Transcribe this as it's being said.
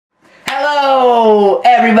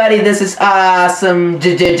everybody, this is awesome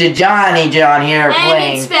Johnny John here and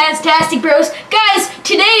playing. It's Fantastic Bros. Guys,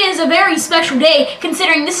 today is a very special day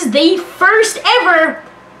considering this is the first ever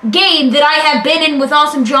game that I have been in with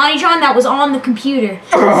Awesome Johnny John that was on the computer.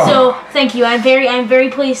 So, thank you. I'm very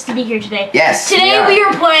pleased to be here today. Yes. Today we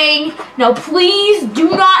are playing. Now, please do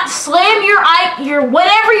not slam your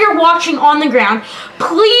whatever you're watching on the ground.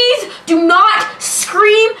 Please do not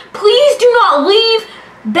scream. Please do not leave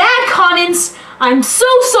bad comments. I'm so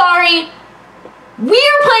sorry. We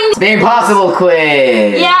are playing The Impossible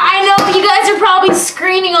Quiz. Yeah, I know you guys are probably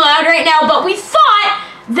screaming aloud right now, but we thought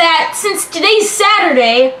that since today's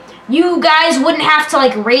Saturday, you guys wouldn't have to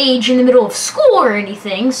like rage in the middle of school or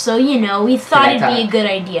anything. So we thought it'd be a good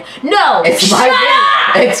idea. No, it's shut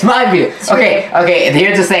up! It's my view. Okay.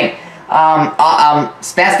 Here's the thing.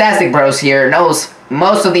 Spastastic Bros here knows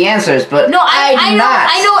most of the answers, but no, I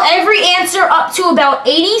know every answer up to about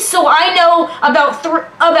 80. So I know about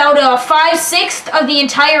 5/6 of the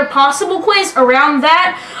entire possible quiz. Around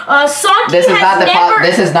that, Santi this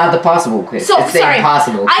is not the possible quiz. So, it's the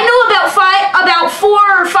impossible. I know about 4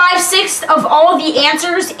 or 5/6 of all the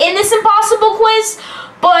answers in this impossible quiz,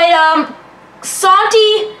 but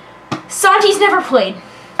Santi's never played.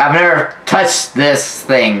 I've never touched this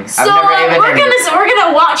thing. So we're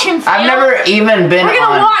gonna watch him fail. I've never even been on We're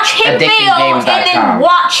gonna watch him fail and then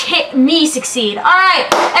watch me succeed. All right,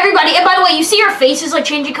 everybody. And by the way, you see our faces like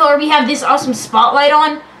changing color. We have this awesome spotlight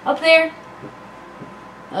on up there.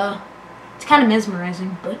 It's kind of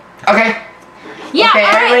mesmerizing, but okay. Yeah. Okay,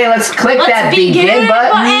 all everybody, right. let's click that begin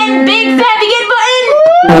button. Big fat begin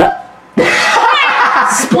button.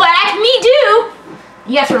 Splat me do.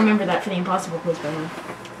 You have to remember that for the impossible quiz, by the way.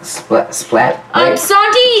 Splat.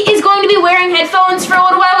 Santi is going to be wearing headphones for a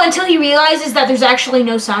little while until he realizes that there's actually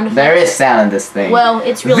no sound effects. There is sound in this thing. Well,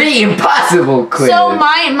 it's really the impossible quiz. So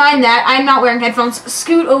mind that. I'm not wearing headphones.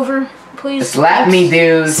 Scoot over, please. Slap me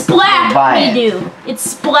do. Splat me do. It's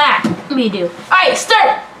splat me do. All right,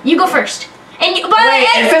 start. You go first. And by the way,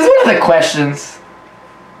 is this one of the questions?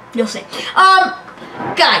 You'll see.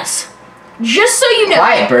 Guys, just so you know.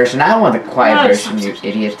 Quiet version. I don't want the quiet version, you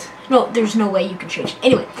idiot. No, there's no way you can change it.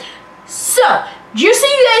 Anyway, so just so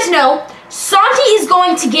you guys know, Santi is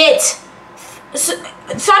going to get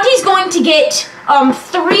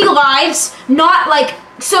 3 lives, not like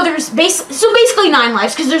there's basically 9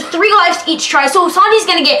 lives because there's 3 lives each try. So Santi's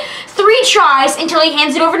gonna get 3 tries until he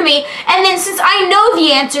hands it over to me, and then since I know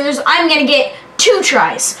the answers, I'm gonna get 2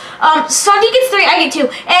 tries. Santi gets 3, I get 2,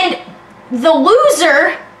 and the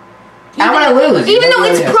loser. I'm gonna lose. Even though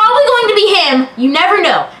it's probably going to be him, you never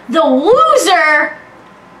know. The loser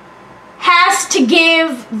has to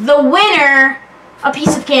give the winner a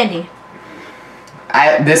piece of candy.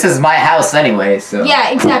 This is my house anyway, so. Yeah,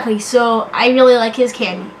 exactly. So I really like his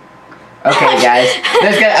candy. Okay, guys.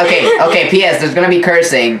 Okay. P.S. There's gonna be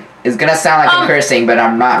cursing. It's gonna sound like I'm cursing, but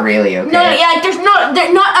I'm not really. Okay. No, yeah. There's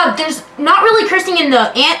not really cursing in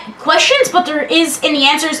the questions, but there is in the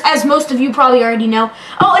answers, as most of you probably already know.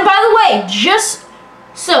 Oh, and by the way, just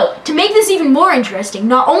so to make this even more interesting,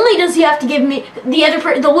 not only does he have to give me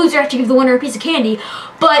the loser have to give the winner a piece of candy,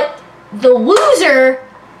 but the loser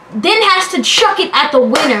then has to chuck it at the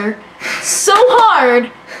winner so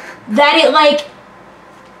hard that it like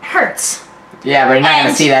hurts. Yeah, but you're not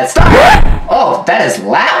gonna see that. Stop! Oh, that is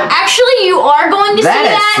loud. Actually, you are going to see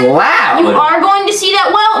that. That is loud. You are going to see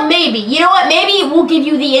that. Well, maybe. You know what? Maybe we'll give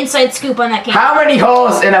you the inside scoop on that candy. How many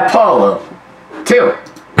holes in a polo? 2.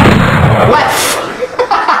 What?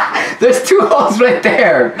 There's 2 holes right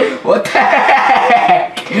there. What the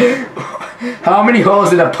heck? How many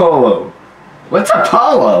holes in a polo? What's a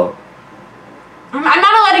polo? I'm not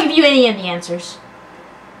allowed to give you any of the answers.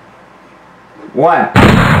 1.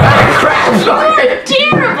 Crap!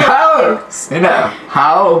 Terrible.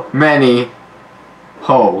 How many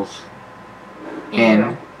holes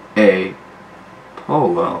in a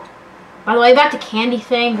polo? By the way, back to candy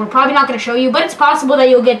thing. We're probably not going to show you, but it's possible that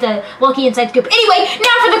you'll get the lucky inside scoop. Anyway,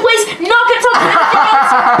 now for the quiz. Not going to talk about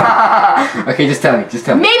anything else. Okay, just tell me.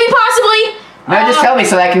 Maybe, possibly. No, just tell me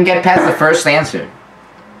so that I can get past the first answer.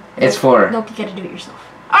 It's 4. Nope, you got to do it yourself.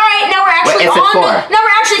 All right, now we're actually now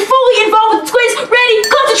we're actually fully involved with this quiz. Ready?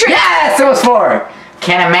 Concentrate. Yes, it was 4.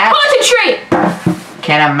 Can a match? Concentrate.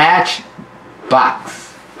 Can a match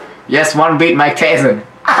box? Yes, 1 beat Mike Tyson.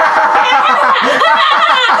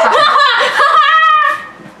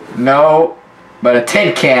 No, but a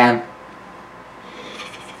tin can.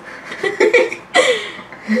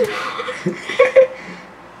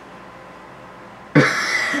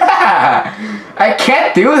 I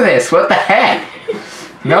can't do this. What the heck?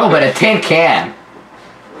 No, but a tin can.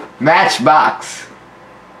 Matchbox.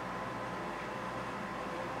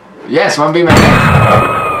 Yes, wanna be my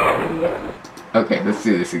next? Okay, let's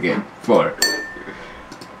do this again. 4.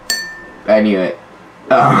 I knew it.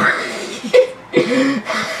 Oh.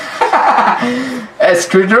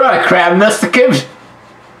 Escudero, crab nustikim.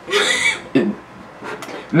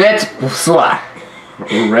 Net soir.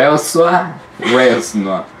 Rail soir. Rail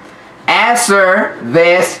soir. Answer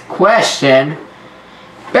this question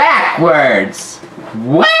backwards.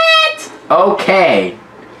 What? Okay.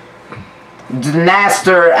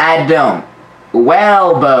 Dnaster, I don't.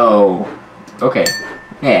 Wellbow. Okay.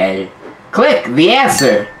 Hey. Click the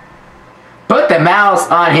answer. Put the mouse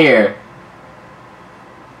on here.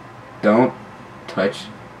 Don't touch.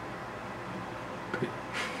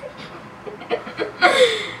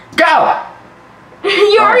 Go!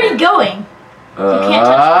 You're already going. You can't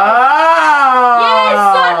touch it. Yes,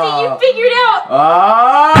 Santi, you figured out.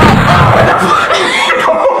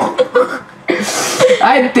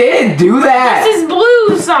 I didn't do that. This is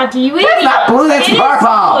blue, Santi. You idiot. That's not blue, that's It is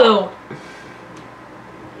purple. blue.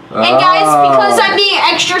 And guys, because I'm being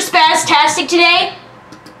extra spastastic today.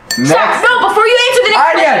 Stop! No, before you answer the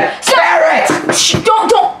next Onion! question. Carrot! Shh,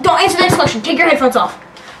 don't answer the next question. Take your headphones off.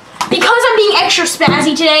 Because I'm being extra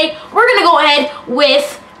spazzy today, we're gonna go ahead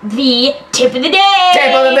with the tip of the day.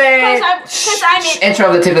 Tip of the day! Because I'm in. Intro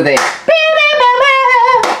of the tip of the day.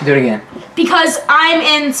 Do it again. Because I'm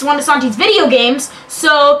in one of Santi's video games,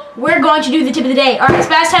 so we're going to do the tip of the day. Our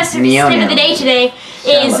spastastic tip of the day today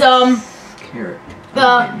is Carrot.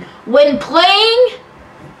 when playing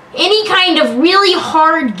any kind of really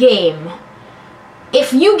hard game,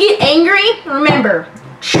 if you get angry, remember,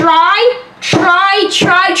 try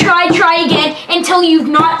again until you've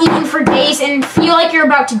not eaten for days and feel like you're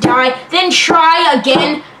about to die. Then try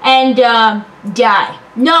again and die.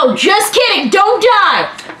 No, just kidding. Don't die.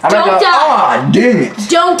 Don't die. Oh, dang it.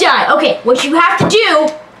 Don't die. Okay, what you have to do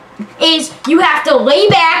is you have to lay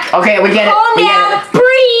back. Okay, we get it. Calm We down, get it.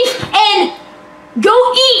 breathe, and go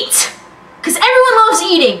eat. Because everyone loves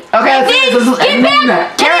eating. Okay, and then get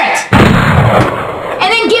back. Carrot! And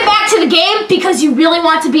then get back to the game because you really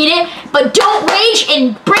want to beat it. But don't rage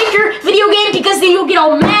and break your video game because then you'll get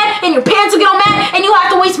all mad and your parents will get all mad and you'll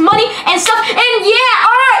have to waste money and stuff. And yeah,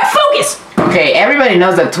 alright, focus! Okay, everybody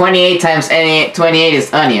knows that 28 times 28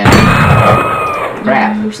 is onion.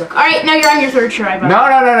 Crap. Alright, now you're on your third try. No.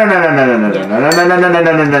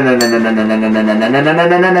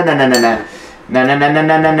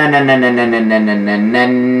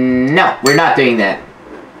 No, we're not doing that.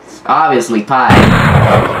 It's obviously pie.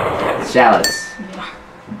 Shallots.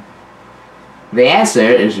 The answer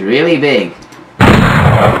is really big.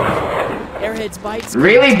 Airheads bites.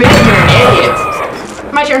 Really big, you're an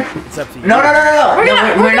idiot. My turn. It's up to you. No.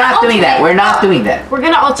 We're We're not doing that. We're not doing that. We're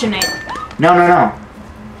gonna alternate. No.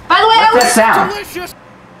 By the way, What's that sound? Delicious.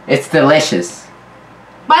 It's delicious.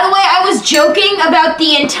 By the way, I was joking about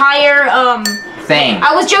the entire Thing.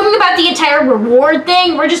 I was joking about the entire reward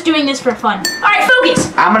thing. We're just doing this for fun. Alright,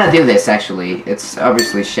 focus! I'm gonna do this actually. It's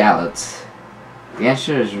obviously shallots. The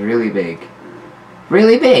answer is really big.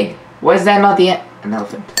 Really big. Why is that not the an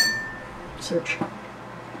elephant? Search.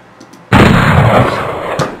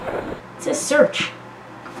 It says search.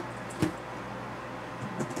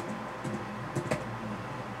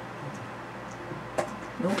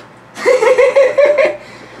 Nope.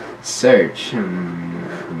 Search.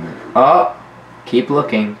 Oh, keep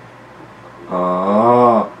looking.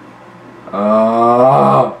 Oh.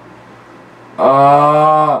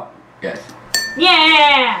 Yes.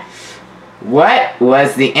 Yeah! What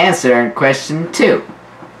was the answer in question 2?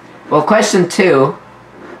 Well, question 2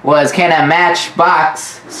 was can a match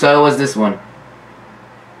box, so it was this one.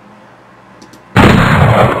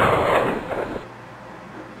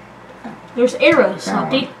 There's arrows, That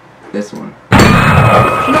Santi. one. This one. You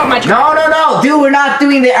know what my turn. No, dude, we're not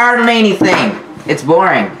doing the Ardenane thing. It's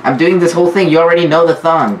boring. I'm doing this whole thing. You already know the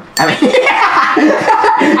thong. I mean,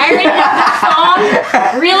 I already know the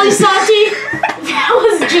song. Really, Santi? That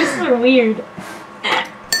was just weird.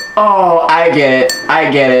 oh, I get it.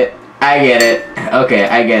 Okay,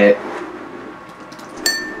 I get it.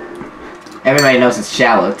 Everybody knows it's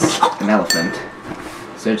shallots, an elephant.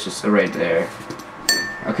 So it's just right there.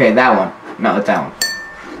 Okay, that one. No, it's that one.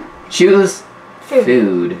 Choose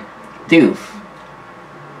food. Doof.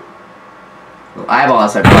 Well,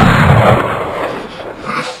 eyeballs are black.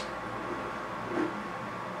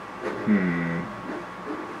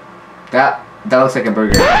 That looks like a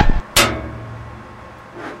burger.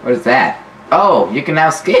 What is that? Oh, you can now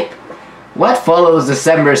skip. What follows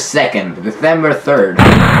December 2nd? December 3rd?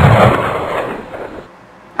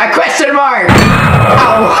 A question mark!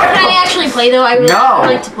 Oh, Can I actually play though? I really No. would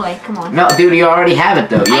like to play. Come on. No, dude, you already have it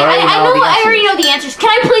though. You already I know know. the I already answers. know the answers. Can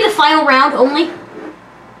I play the final round only?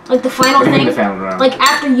 Like the final What do you mean thing? the final round? Like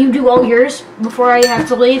after you do all yours before I have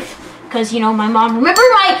to leave? Because you know my mom. Remember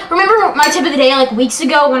my tip of the day like weeks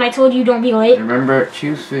ago when I told you don't be late. Remember,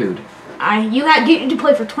 choose food. You had to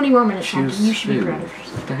play for 20 more minutes. Choose Something. You should food. be proud of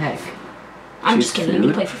yourself. What the heck? I'm Choose just kidding. You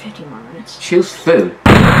food? play for 15 more minutes. Choose food.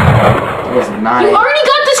 It was not. You already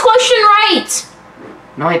got this question right.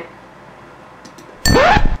 No, I.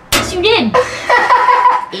 Yes, you did.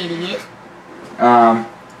 Idiot.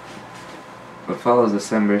 What follows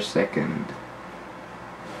December 2nd?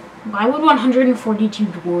 Why would 142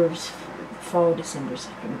 dwarves follow December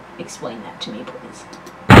 2nd? Explain that to me, please.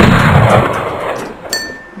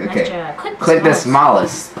 Okay. Let's, Click the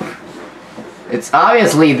smallest. It's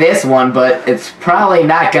obviously this one, but it's probably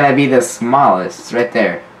not gonna be the smallest. It's right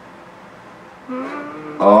there.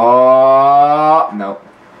 Oh, nope.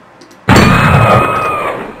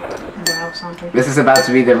 Wow, Santi. This is about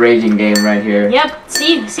to be the raging game right here. Yep.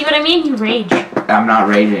 See what I mean? You rage. I'm not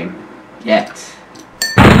raging. Yet.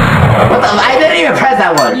 What the? I didn't even press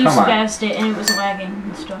that one. You Come on. spazzed it and it was lagging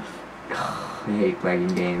and stuff. I hate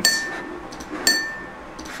lagging games.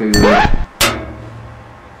 Food.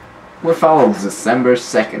 What follows December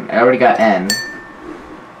 2nd? I already got N.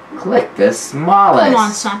 Click the smallest. Come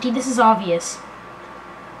on, Santi. This is obvious.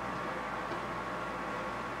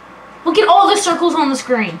 Look at all the circles on the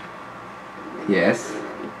screen. Yes.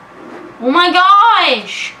 Oh my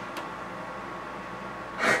gosh!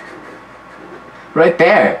 Right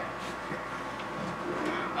there.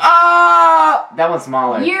 Oh! That one's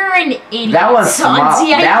smaller. You're an idiot. That one's small.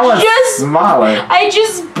 Santi. That one's smaller. I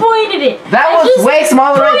just pointed it. That I one's just way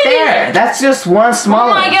smaller right pointed there. it. That's just one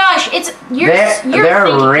smaller. Oh my gosh! You're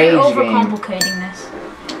They're rage game. overcomplicating this.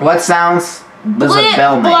 What sounds does a Blip,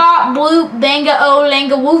 bell make? blop, bloop, banga, oh,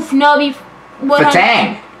 langa, woof, nubby. What?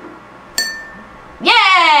 Fatang.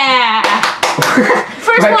 Yeah!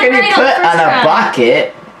 First What one can you right put on the on first a round.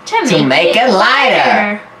 bucket to make it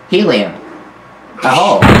lighter? Helium. A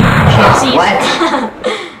hole. Gypsies.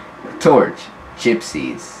 What? Torch.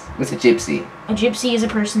 Gypsies. What's a gypsy? A gypsy is a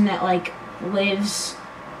person that like lives.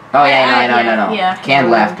 Oh yeah, I know. Yeah.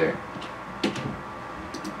 Canned laughter.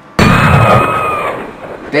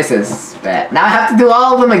 This is bad. Now I have to do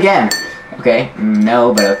all of them again. Okay.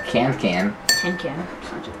 No, but a can. Tin can.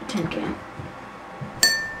 Tin can.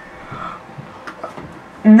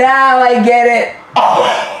 Now I get it.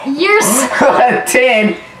 Oh, You're. a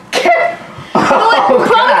tin can. I'm Oh, probably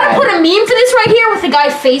gonna God. put a meme for this right here with the guy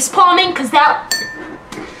face palming, cause that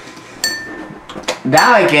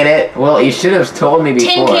Now I get it. Well, you should have told me before.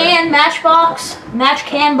 tin can matchbox, match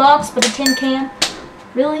can box, but a tin can.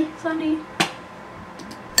 Really, Sunday?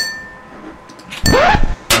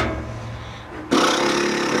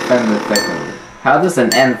 December 2nd. How does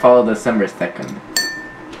an N follow December 2nd?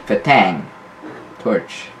 Fatang.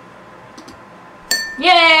 Torch.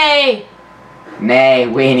 Yay! Nay,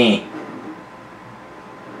 weenie.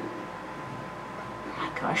 Oh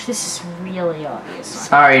my gosh, this is really obvious.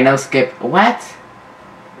 Sorry, no skip. What?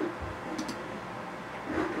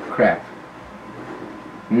 Crap.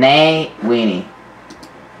 Nay, weenie.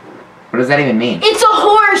 What does that even mean? It's a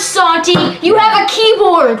horse, Santi! You have a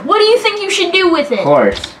keyboard! What do you think you should do with it?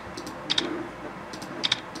 Horse.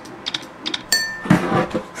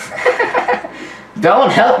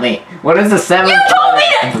 Don't help me. What is the seventh?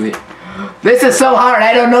 You told me This is so hard.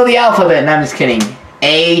 I don't know the alphabet. No, I'm just kidding.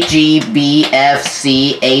 A, G, B, F,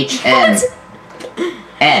 C, H, N. What?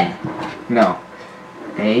 N. No.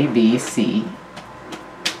 A, B, C.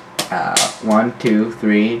 1, 2,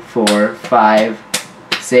 3, 4, 5,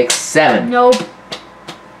 6, 7. Nope.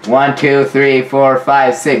 1, 2, 3, 4,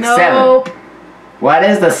 5, 6, 7. Nope. What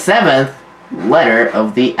is the seventh letter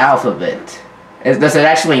of the alphabet? Does it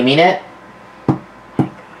actually mean it?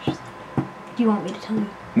 Do you want me to tell you?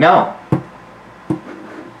 No.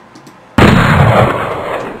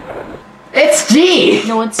 It's G!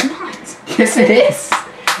 No, it's not. Yes, it is.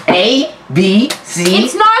 A, B, C,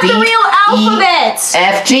 It's not D, the real alphabet! E,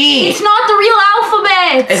 F, G. It's not the real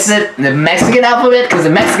alphabet! It's the Mexican alphabet? Because the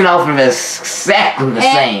Mexican alphabet is exactly the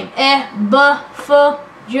same. B, F,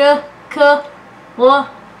 J, K, L.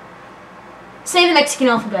 Say the Mexican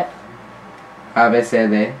alphabet. A, B, C,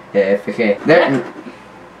 D, E, F, G.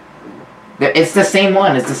 It's the same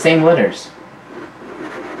one. It's the same letters.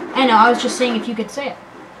 I know, I was just saying if you could say it.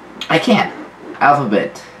 I can't.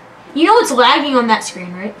 Alphabet. You know it's lagging on that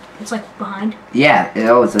screen, right? It's like behind. Yeah, it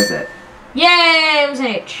always does it. Yay, it was an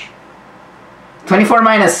H. 24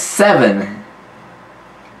 minus 7.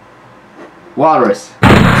 Walrus.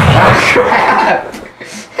 Ah, crap!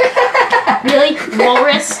 Really?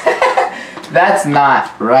 Walrus? That's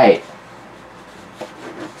not right.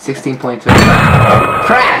 16.2.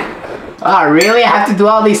 Crap! Oh, really? I have to do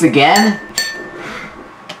all these again?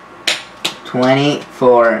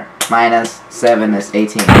 24 minus 7 is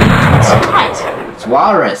 18. It's not. It's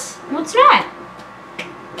walrus. No, it's not.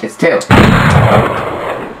 It's 2.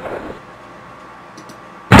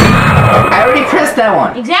 I already pressed that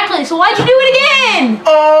one. Exactly, so why'd you do it again?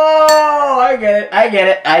 Oh, I get it. I get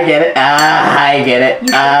it. I get it. I get it.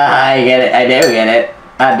 I get it. I do get it.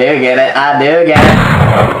 I do get it. I do get it.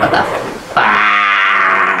 What the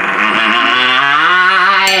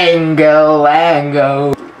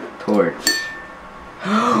Lango. Torch.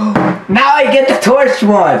 Now I get the torch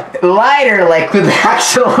one. Lighter, like with the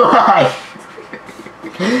actual light.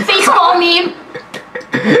 Baseball meme.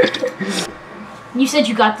 You said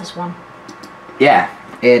you got this one. Yeah,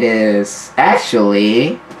 it is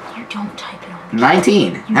actually You don't type it on.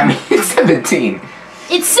 19. I mean, it's 17.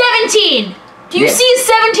 It's 17. Do you Yeah. see a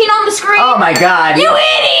 17 on the screen? Oh my god. You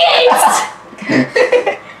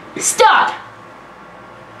idiot! Stop.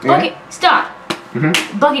 Yeah. Okay, stop. Mhm.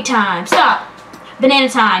 Bucket time, stop. Banana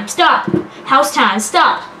time, stop. House time,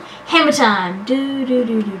 stop. Hammer time. Do do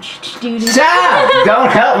do do do do. Stop!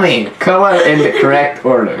 Don't help me. Color in the correct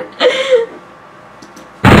order.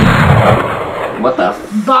 What the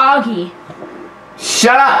Boggy.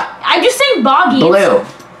 Shut up! I'm just saying boggy. Blue.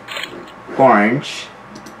 Orange.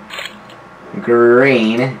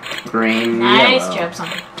 Green. Green. Nice Yellow. job, son.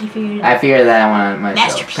 You figured it I out. figured that one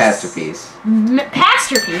myself. Masterpiece. Masterpiece.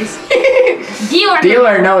 Masterpiece. Deal or Deal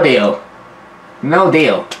or no deal? No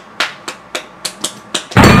deal.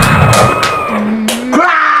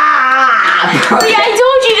 Crap! See, I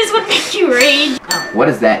told you this would make you rage. Oh. What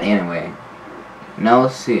is that anyway? No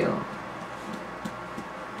seal.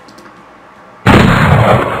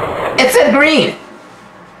 It said green!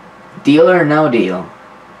 Deal or no deal?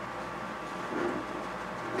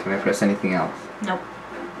 Can I press anything else? Nope.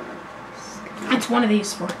 It's one of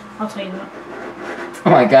these four. I'll tell you that. Oh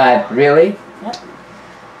my god, really? Yep.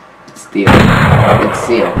 It's deal. It's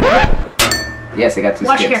seal. Yes, I got 2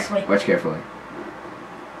 Watch skips. carefully. Watch carefully.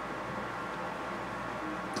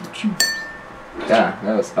 Don't you- Yeah,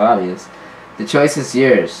 that was obvious. The choice is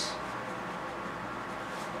yours.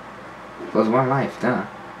 It was 1 life, duh.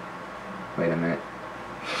 Wait a minute.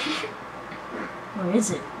 Where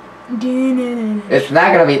is it? It's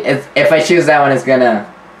not gonna be. If I choose that one, it's gonna.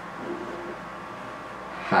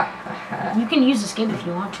 Ha ha ha. You can use escape if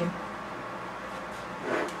you want to.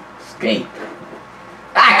 Escape.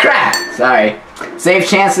 Ah, crap! Sorry. Save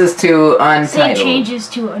chances to Untitled. Save changes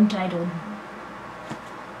to Untitled.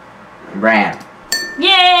 Brand.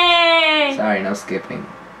 Yay! Sorry, no skipping.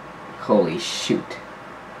 Holy shoot.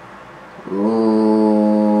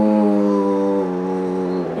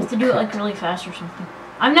 Ooh. You have to do it like really fast or something.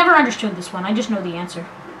 I've never understood this one. I just know the answer.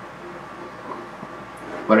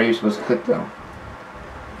 What are you supposed to click though?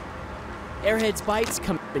 Airheads Bites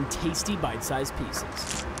come in tasty bite-sized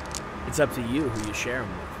pieces. It's up to you who you share them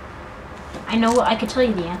with. I know. I could tell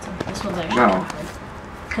you the answer. This one's actually No.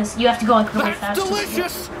 because you have to go like really fast.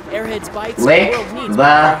 Delicious! Airheads Bites. Lick the world needs the-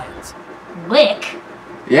 more airheads. Lick.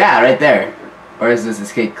 Yeah, right there. Or is this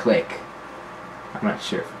escape click? I'm not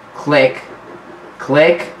sure. Click.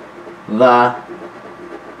 Click the.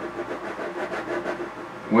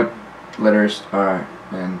 What letters are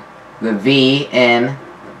in the V in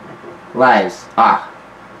lives? Ah,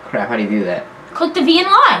 crap! How do you do that? Click the V in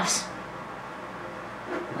lives.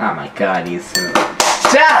 Oh my God, he's so.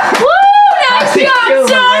 Stop! Woo! Nice He job, killed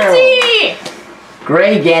the Santi!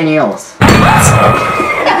 Gray Daniels.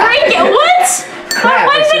 Great. What? Crap,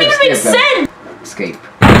 Why I does that should've even make skipped sense? Escape.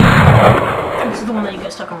 This is the one that you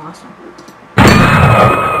got stuck on last time.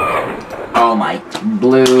 Oh my!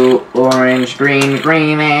 Blue, orange, green,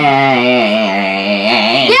 green,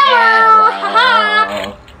 and Yellow!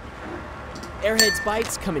 Haha! Airheads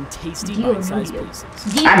Bites come in tasty Deal or no bite-sized deal? pieces.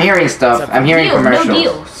 Deal. I'm hearing stuff. I'm hearing Deal, commercials. No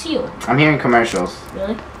deal. Seal. I'm hearing commercials.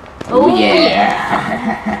 Really? Oh Oh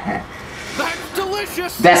yeah. That's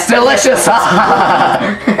delicious! That's delicious.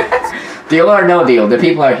 Deal or no deal? The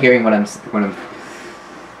people are hearing what I'm.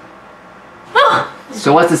 Ah!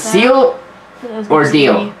 So what's the seal or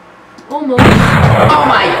deal? Almost. Oh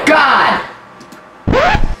my God!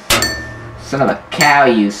 Son of a cow,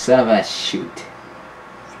 you son of a shoot.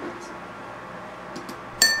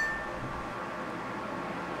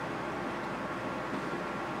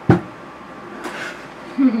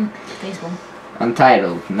 Baseball.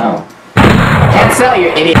 Untitled, no. Can't sell, you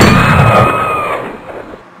idiot.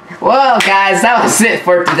 Well, guys, that was it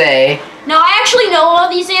for today. No, I actually know all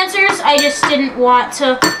these answers. I just didn't want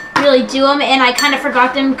to really do them, and I kind of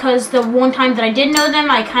forgot them because the one time that I did know them,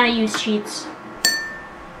 I kind of used cheats.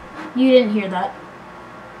 You didn't hear that.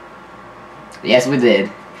 Yes, we did.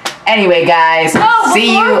 Anyway, guys,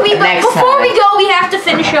 see you next time. Before we go, we have to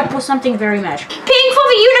finish up with something very magical. Pink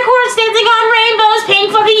fluffy unicorns dancing on rainbows. Pink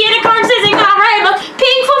fluffy unicorns dancing on rainbows.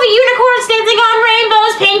 Pink fluffy unicorns dancing on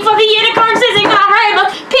rainbows. Pink fluffy unicorns dancing on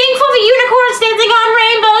rainbows. Pink fluffy unicorns dancing on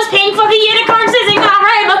rainbows. Pink fluffy unicorns dancing on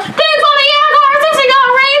rainbows. Pink fluffy unicorns dancing on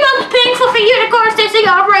rainbows. Pink fluffy unicorns dancing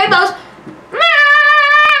on rainbows.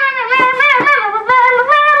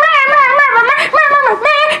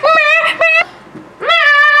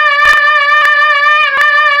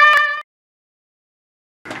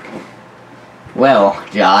 Well,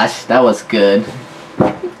 Josh, that was good.